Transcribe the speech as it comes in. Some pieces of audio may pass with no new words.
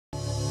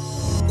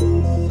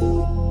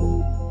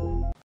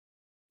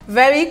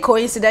Very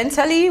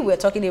coincidentally, we're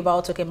talking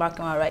about Toke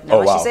Makinwa right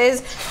now. Oh, wow. She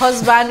says,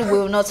 husband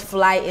will not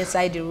fly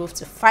inside the roof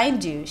to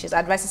find you. She's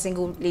advising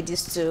single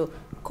ladies to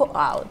go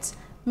out,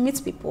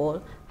 meet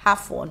people,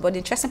 have fun. But the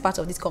interesting part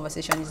of this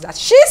conversation is that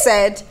she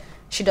said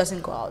she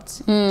doesn't go out.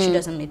 She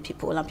doesn't meet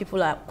people. And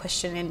people are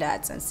questioning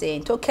that and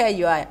saying, Toke,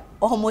 you are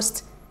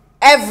almost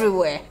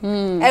everywhere.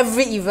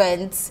 Every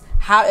event.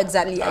 How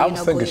exactly are you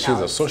not going out? I think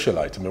she's a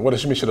socialite. I mean, what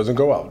does she mean she doesn't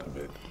go out?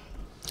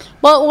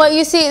 Well, what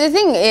you see, the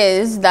thing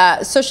is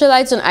that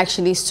socialites don't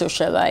actually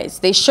socialize.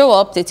 They show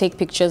up, they take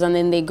pictures, and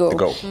then they go.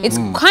 It's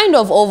kind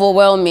of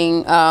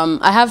overwhelming.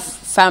 I have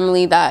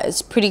family that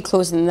is pretty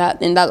close in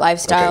that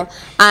lifestyle,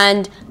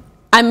 and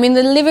I'm in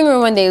the living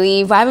room when they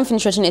leave. I haven't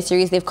finished watching a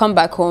series. They've come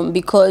back home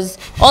because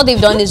all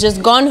they've done is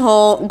just gone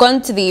home,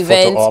 gone to the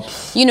event,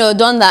 you know,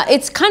 done that.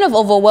 It's kind of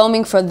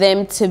overwhelming for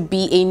them to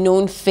be a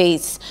known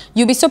face.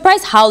 You'll be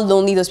surprised how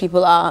lonely those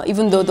people are,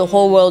 even though the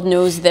whole world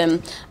knows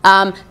them.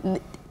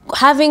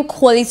 Having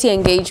quality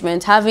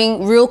engagement,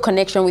 having real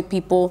connection with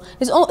people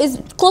is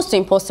close to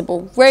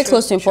impossible. Very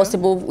close to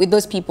impossible with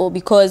those people,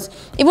 because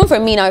even for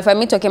me now, if I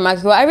meet Toke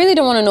Makinwa, I really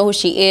don't want to know who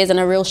she is and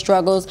her real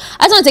struggles.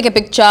 I just want to take a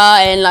picture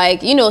and,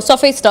 like, you know,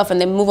 surface stuff and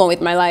then move on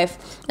with my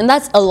life. And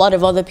that's a lot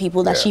of other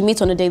people that she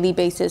meets on a daily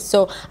basis.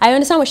 So I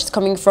understand where she's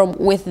coming from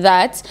with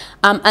that.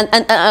 And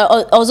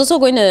I was also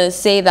going to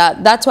say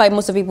that that's why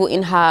most of the people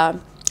in her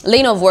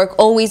lane of work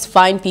always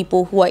find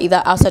people who are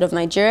either outside of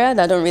Nigeria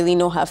that don't really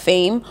know her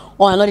fame,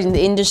 or are not in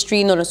the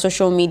industry, not on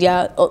social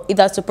media, or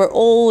either super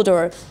old,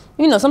 or,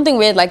 you know, something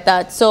weird like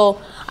that. So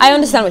I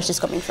understand where she's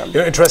coming from. You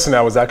know, interesting,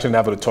 I was actually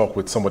having a talk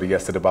with somebody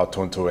yesterday about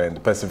Tonto, and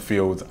the person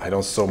feels I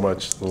don't so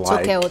much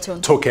like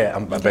Toke. I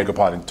beg your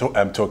pardon.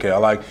 Toke.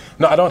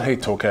 No, I don't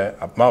hate Toke.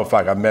 Matter of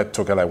fact, I met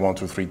Toke like 1,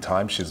 2, 3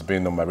 times. She's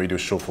been on my radio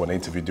show for an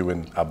interview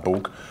doing a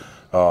book.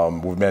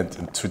 We've met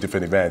in 2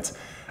 different events.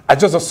 I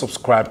just don't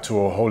subscribe to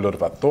a whole lot of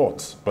her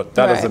thoughts, but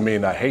that doesn't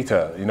mean I hate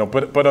her, you know.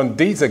 But on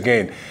these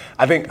again,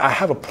 I think I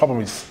have a problem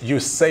with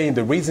you saying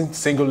the reason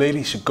single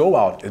ladies should go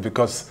out is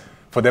because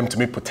for them to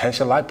meet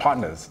potential life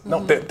partners.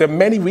 No, there are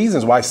many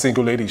reasons why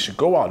single ladies should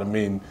go out. I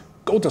mean,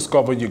 go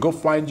discover you, go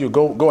find you,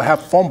 go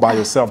have fun by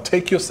yourself,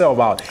 take yourself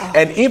out,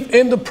 and if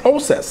in the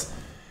process,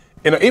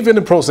 you know, if in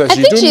the process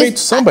you do meet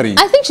somebody.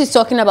 I think she's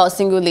talking about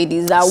single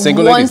ladies that want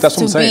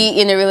to be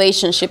in a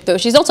relationship, though.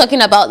 She's not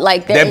talking about,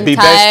 like, their entire... Be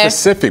very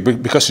specific,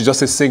 because she just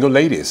says single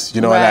ladies,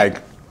 you know,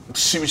 like...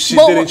 If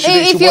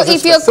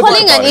you're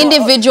calling an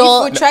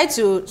individual... If we try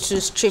to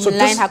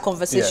streamline her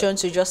conversation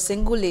to just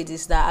single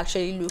ladies that are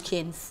actually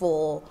looking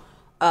for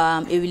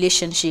a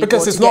relationship,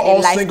 because it's not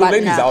all single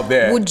ladies out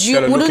there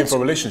that are looking for a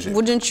relationship.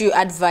 Wouldn't you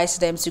advise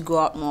them to go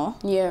out more?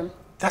 Yeah.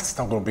 That's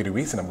not going to be the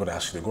reason I'm going to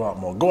ask you to go out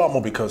more. Go out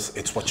more because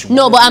it's what you want.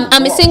 No, but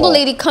I'm a single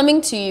lady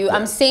coming to you.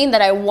 I'm saying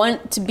that I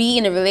want to be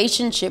in a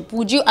relationship.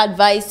 Would you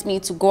advise me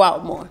to go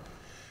out more?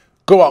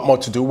 Go out more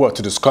to do what?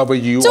 To discover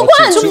you? To go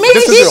and to meet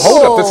people.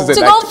 Hold up, to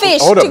go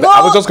fish. Hold up,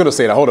 I was just going to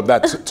say that. Hold up,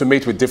 that to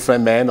meet with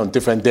different men on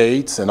different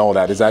dates and all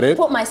that. Is that it?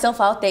 Put myself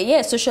out there.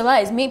 Yeah,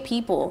 socialize, meet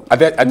people. Are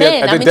there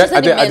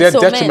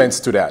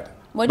detriments to that?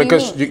 What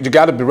because do you mean? you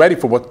got to be ready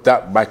for what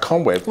that might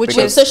come with. Which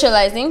is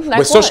socializing. Like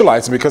with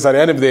socializing, because at the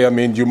end of the day, I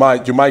mean, you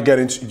might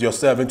get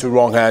yourself into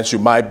wrong hands. You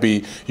might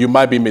be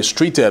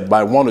mistreated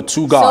by 1 or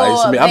 2 guys.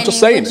 So, I mean, I'm just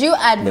saying. Would you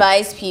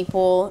advise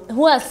people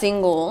who are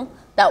single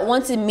that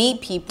want to meet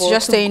people to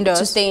just stay indoors?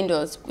 To stay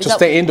indoors. Just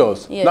stay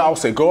indoors. Yeah. No, I would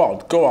say go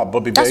out,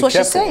 but be very careful.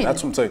 She's saying.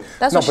 That's what I'm saying.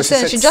 That's what she's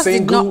saying. She just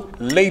single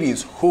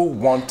ladies who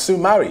want to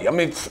marry. I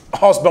mean,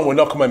 husband will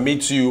not come and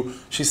meet you.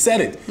 She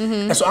said it.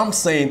 And so I'm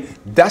saying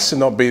that should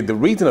not be the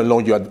reason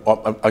alone you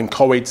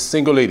encourage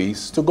single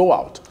ladies to go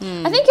out.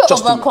 I think you're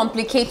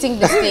overcomplicating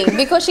this thing,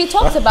 because she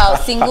talks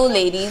about single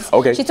ladies.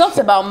 She talks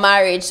about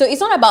marriage. So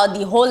it's not about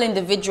the whole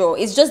individual.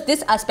 It's just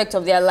this aspect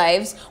of their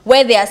lives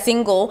where they are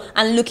single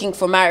and looking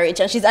for marriage.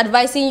 And she's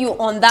advising you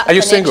on that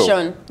connection. Are you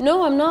single?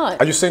 No, I'm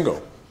not. Are you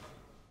single?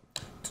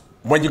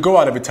 When you go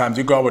out every time,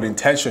 do you go out with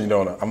intention? You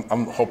know,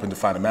 I'm hoping to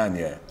find a man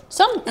here.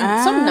 Some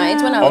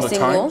nights when I was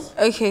single.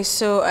 Okay,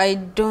 so I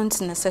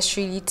don't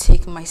necessarily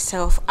take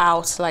myself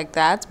out like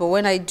that, but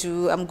when I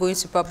do, I'm going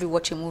to probably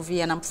watch a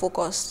movie and I'm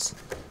focused.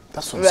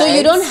 That's what So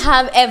you don't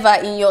have ever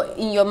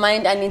in your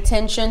mind an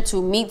intention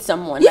to meet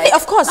someone? Yeah, like,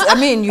 of course. I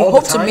mean, you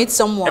hope to meet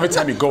someone. Every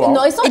time you go out.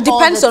 No, it's not. It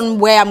depends on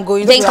where I'm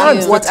going to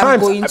and what I'm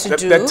going to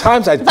do. There are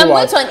times I go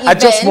out. I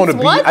just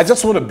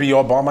want to be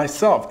all by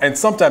myself. And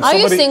sometimes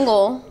somebody... Are you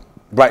single?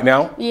 Right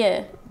now?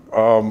 Yeah.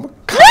 Kinda.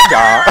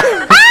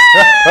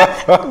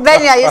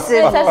 Benny, are you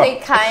single? I say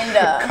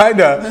kinda.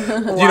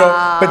 Kinda. You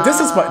know, but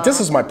this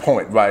is my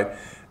point, right?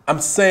 I'm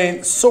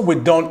saying so we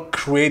don't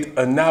create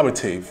a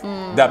narrative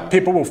that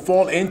people will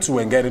fall into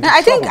and get into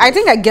trouble. I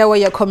think I get where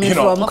you're coming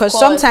from, because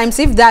sometimes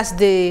if that's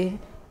the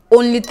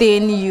only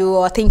thing you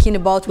are thinking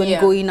about when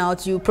going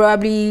out, you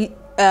probably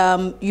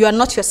you are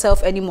not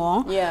yourself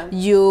anymore. Yeah.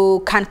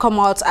 You can come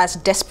out as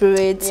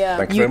desperate.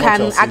 Yeah. You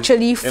can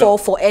actually fall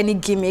for any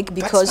gimmick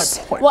because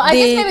well, I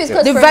guess maybe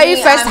it's the very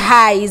first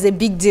high is a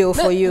big deal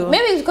for you.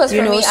 Maybe it's because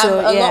for me,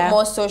 I'm a lot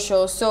more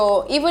social.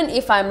 So even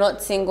if I'm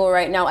not single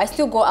right now, I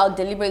still go out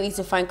deliberately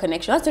to find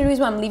connection. That's the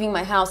reason why I'm leaving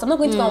my house. I'm not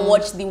going to go and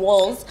watch the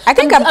walls. I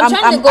think I'm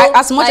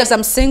as much as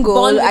I'm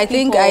single, I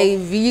think I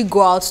really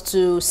go out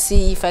to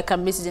see if I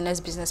can meet the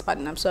next business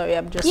partner. I'm sorry,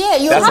 I'm just... Yeah,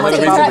 you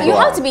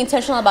have to be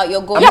intentional about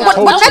your goals. Yeah, but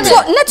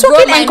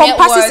networking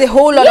encompasses a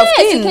whole lot of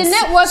things. You can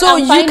network so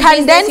you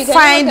can then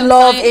find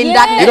love in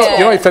that network.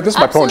 You know, if this is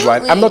my point,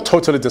 right? I'm not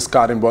totally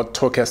discarding what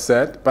Toke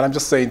said, but I'm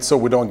just saying so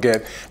we don't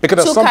get...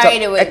 Because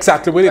sometimes...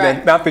 Exactly, with it.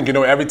 And I think, you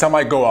know, every time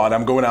I go out,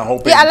 I'm going out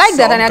hoping... Yeah, I like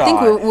that, and I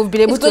think we've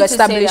been able to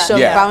establish some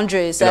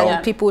boundaries,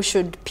 and people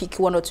should pick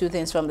one or two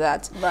things from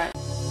that. Right.